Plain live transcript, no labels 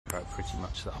throughout pretty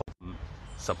much the whole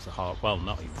sub-Saharan, well,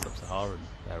 not even sub-Saharan.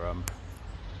 They're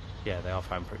yeah, they are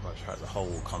found pretty much throughout the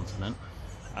whole continent.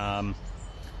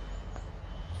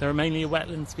 They're mainly a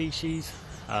wetland species,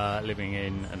 living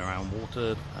in and around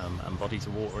water and bodies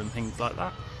of water and things like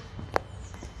that.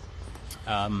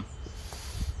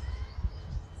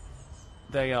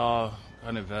 They are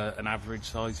kind of an average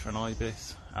size for an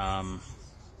ibis,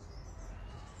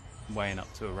 weighing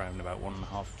up to around about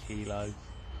 1.5 kilo.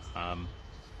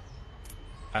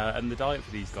 And the diet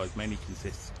for these guys mainly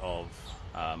consists of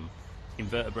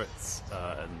invertebrates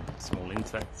and small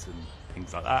insects and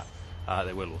things like that.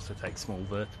 They will also take small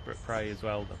vertebrate prey as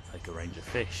well. They'll take a range of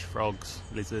fish, frogs,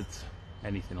 lizards,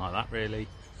 anything like that really.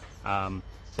 So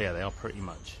yeah, they are pretty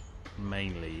much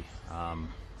mainly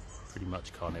pretty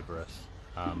much carnivorous.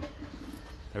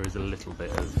 There is a little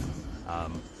bit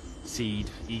of seed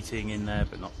eating in there,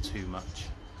 but not too much.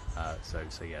 So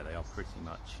yeah, they are pretty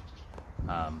much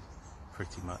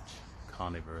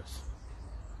carnivorous.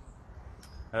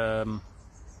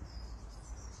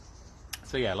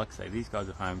 So yeah, like I say, these guys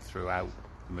are found throughout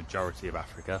the majority of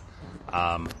Africa.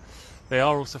 They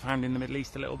are also found in the Middle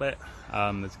East a little bit.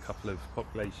 There's a couple of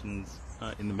populations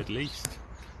in the Middle East,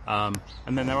 and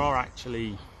then there are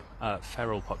actually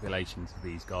feral populations of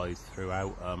these guys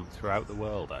throughout the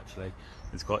world. Actually,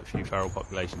 there's quite a few feral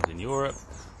populations in Europe,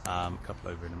 a couple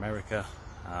over in America.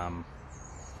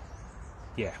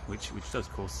 Yeah, which does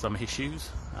cause some issues.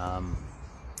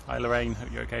 Hi Lorraine,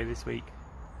 hope you're okay this week.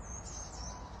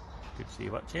 Good to see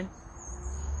you watching.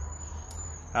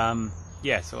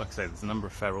 Yeah, so like I say, there's a number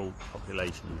of feral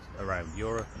populations around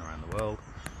Europe and around the world.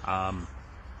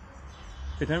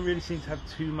 They don't really seem to have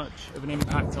too much of an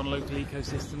impact on local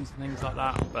ecosystems and things like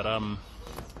that,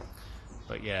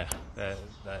 but yeah,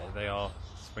 they are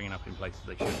springing up in places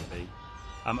they shouldn't be.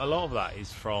 A lot of that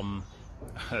is from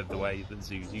the way that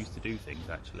zoos used to do things,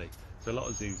 actually. So a lot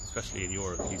of zoos, especially in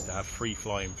Europe, used to have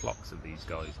free-flying flocks of these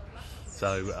guys.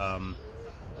 So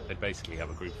they'd basically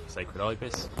have a group of sacred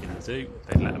ibis in the zoo.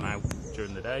 They'd let them out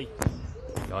during the day.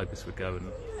 The ibis would go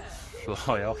and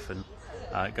fly off and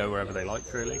go wherever they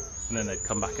liked, really, and then they'd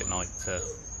come back at night to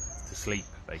sleep.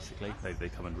 Basically,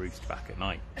 they'd come and roost back at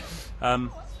night,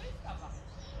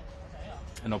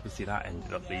 and obviously that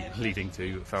ended up leading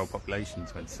to feral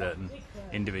populations when certain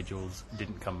individuals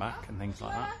didn't come back and things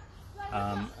like that.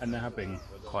 And there have been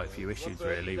quite a few issues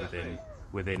really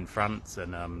within France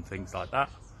and things like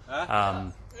that.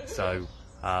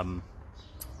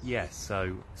 Yeah,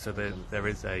 so there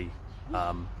is a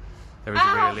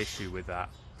real issue with that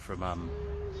from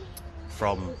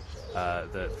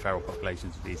the feral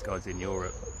populations of these guys in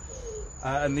Europe,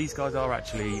 and these guys are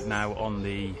actually now on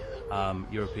the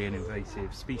European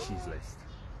invasive species list,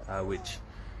 which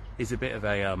is a bit of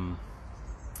a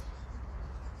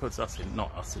puts us in,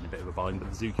 not us in a bit of a bind, but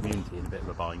the zoo community in a bit of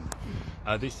a bind.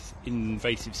 This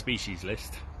invasive species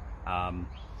list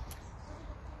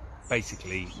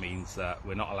basically means that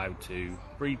we're not allowed to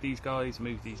breed these guys,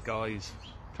 move these guys,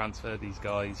 transfer these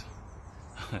guys,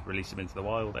 release them into the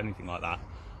wild, anything like that.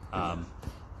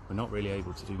 We're not really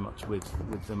able to do much with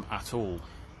them at all.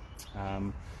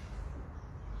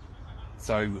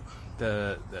 So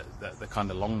the kind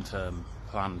of long-term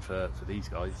plan for these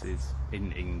guys is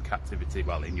in captivity,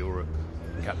 well, in Europe,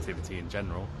 in captivity in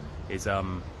general, is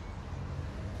to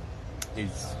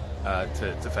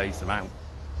phase them out.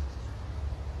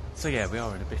 So yeah, we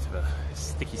are in a bit of a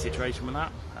sticky situation with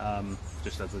that,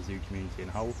 just as a zoo community in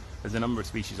a whole. There's a number of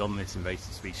species on this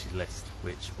invasive species list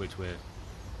which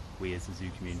we as a zoo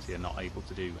community are not able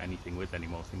to do anything with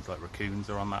anymore. Things like raccoons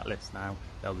are on that list now.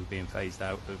 They'll be being phased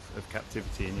out of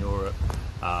captivity in Europe.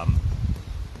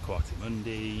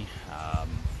 Coatimundi,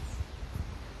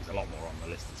 there's a lot more on the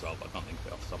list as well, but I can't think of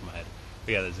it off the top of my head.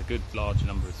 But yeah, there's a good large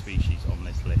number of species on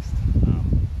this list.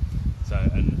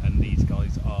 And these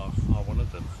guys are one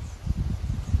of them.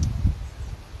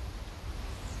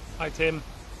 Hi Tim,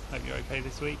 hope you're okay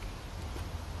this week.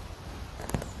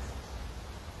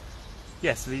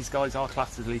 Yeah, so these guys are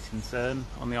classed as least concern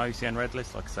on the IUCN Red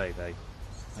List. Like I say, they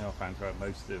are found throughout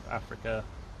most of Africa.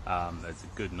 There's a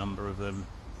good number of them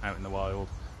out in the wild,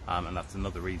 and that's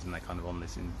another reason they're kind of on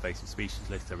this invasive species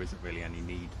list. There isn't really any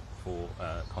need for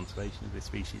conservation of this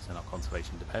species. They're not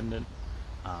conservation dependent.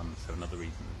 So another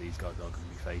reason that these guys are going to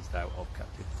be phased out of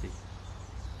captivity.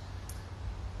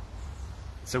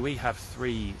 So we have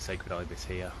 3 sacred ibis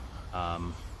here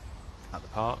at the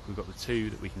park. We've got the 2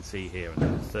 that we can see here, and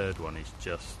then the third one is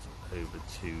just over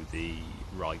to the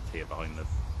right here behind the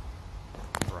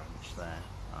branch there,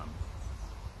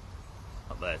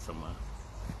 up there somewhere.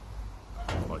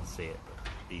 Can't quite see it, but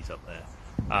he's up there.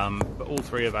 But all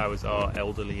 3 of ours are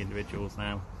elderly individuals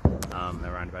now.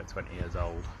 They're around about 20 years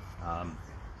old.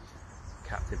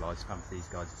 Captive lifespan for these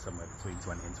guys is somewhere between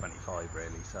 20 and 25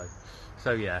 really,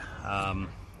 so yeah,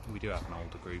 we do have an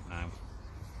older group now,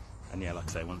 and yeah, like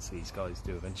I say, once these guys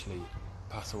do eventually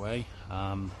pass away,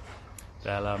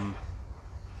 they'll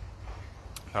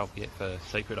help it for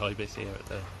sacred ibis here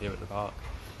at the park,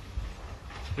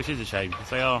 which is a shame because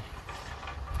they are,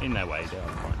 in their way, they are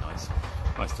quite nice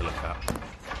to look at.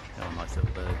 They are nice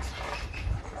little birds.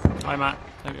 Hi Matt,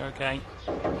 hope you're okay.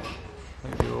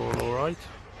 Hope you're all alright.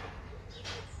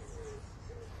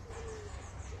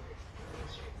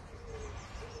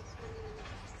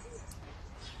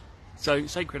 So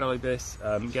sacred ibis,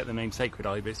 get the name sacred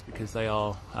ibis because they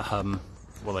are,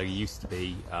 well, they used to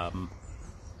be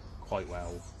quite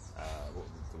well, what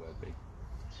would the word be,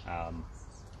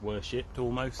 worshipped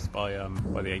almost by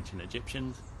the ancient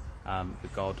Egyptians. The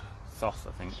god Thoth,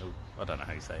 I think, I don't know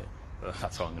how you say it, but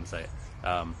that's how I'm going to say it,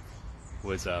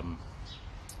 was,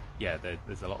 yeah,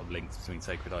 there's a lot of links between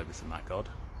sacred ibis and that god.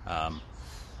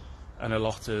 And a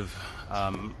lot of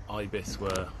ibis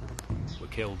were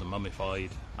killed and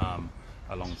mummified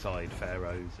alongside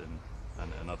pharaohs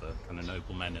and other kind of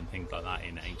noblemen and things like that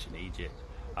in ancient Egypt.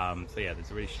 So yeah, there's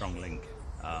a really strong link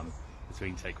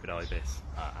between sacred ibis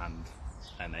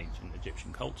and ancient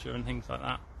Egyptian culture and things like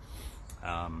that.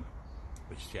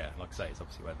 Which, yeah, like I say, is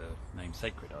obviously where the name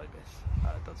sacred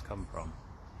ibis does come from.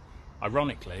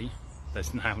 Ironically,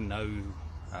 there's now no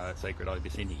sacred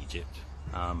ibis in Egypt.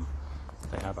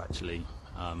 They have actually,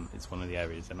 it's one of the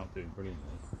areas they're not doing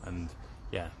brilliantly, and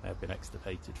yeah, they've been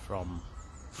extirpated from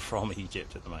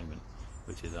Egypt at the moment,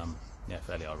 which is yeah,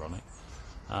 fairly ironic.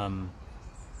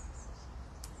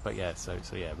 But yeah, so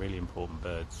yeah, really important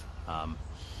birds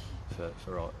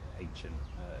for our ancient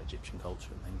Egyptian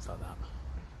culture and things like that.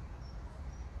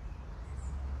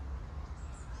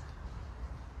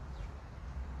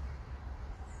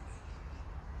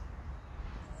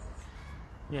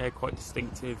 Yeah, quite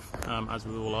distinctive. As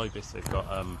with all ibis, they've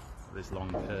got this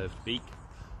long curved beak.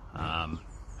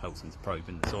 Helps them to probe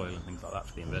in the soil and things like that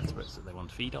for the invertebrates that they want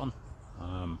to feed on.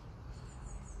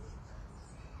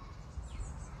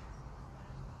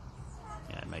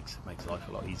 Yeah, it makes life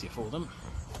a lot easier for them.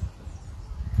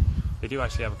 They do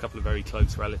actually have a couple of very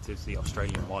close relatives, the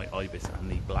Australian white ibis and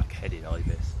the black-headed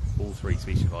ibis. All three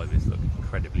species of ibis look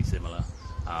incredibly similar.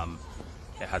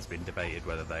 It has been debated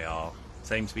whether they are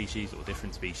same species or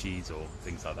different species or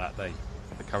things like that. The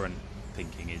current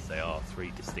thinking is they are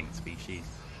three distinct species,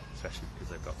 especially because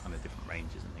they've got kind of different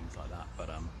ranges and things like that.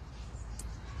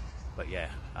 But yeah,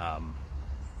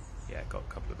 yeah, got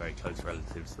a couple of very close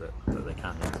relatives that they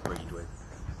can breed with,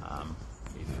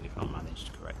 if not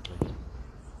managed correctly.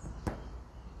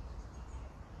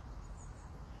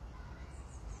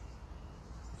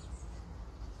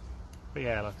 But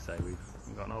yeah, like I say,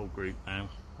 we've got an old group now,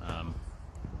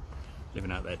 living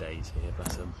out their days here,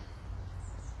 bless them.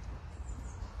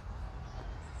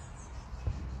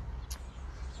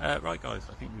 Right guys,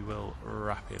 I think we will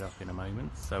wrap it up in a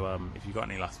moment, so if you've got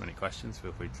any last minute questions,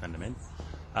 feel free to send them in.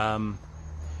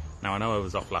 Now I know I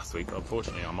was off last week, but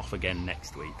unfortunately I'm off again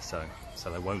next week, so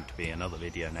there won't be another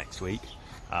video next week,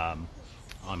 I'm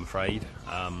afraid,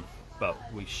 but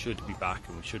we should be back,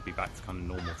 and we should be back to kind of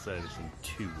normal service in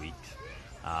 2 weeks.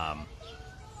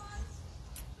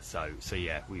 So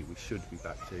yeah, we should be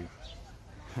back to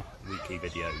weekly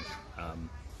videos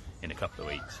in a couple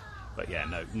of weeks. But yeah,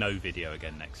 no video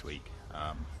again next week,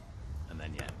 and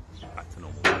then yeah, back to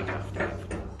normal week after.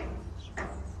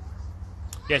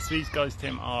 Yes, these guys,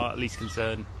 Tim, are least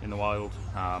concern in the wild.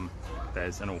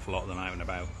 There's an awful lot of them out and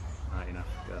about in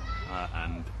Africa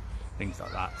and things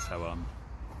like that.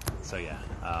 So yeah,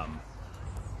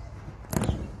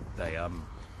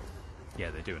 yeah,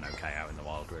 they're doing okay out in the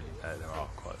wild. Really, there are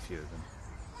quite a few of them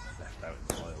left out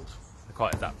in the wild. They're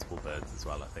quite adaptable birds as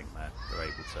well. I think they're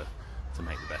able to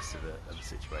make the best of the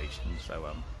situation.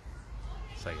 So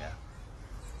yeah,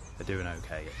 they're doing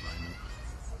okay at the moment.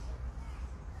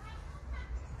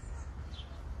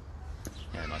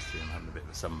 Yeah, nice to see them having a bit of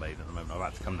a sunbathe at the moment. I've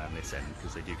had to come down this end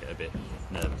because they do get a bit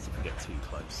nervous if we get too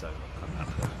close, so I kind of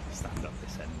have to stand up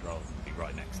this end rather than be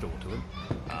right next door to them.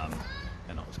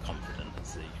 They're not as confident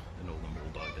as the northern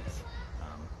bald ibis.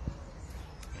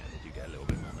 Yeah, they do get a little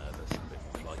bit more nervous and a bit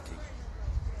more flighty.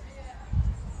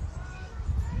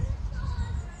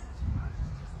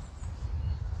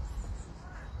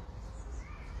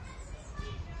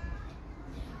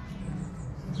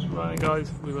 Right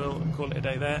guys, we will call it a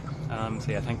day there.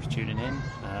 So yeah, thanks for tuning in.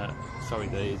 Sorry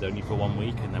that it's only for 1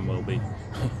 week, and then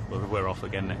we're off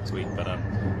again next week. But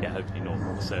yeah, hopefully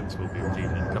normal service will be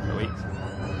resumed in a couple of weeks.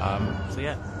 So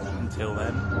yeah, until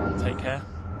then, take care.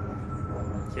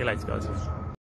 See you later guys.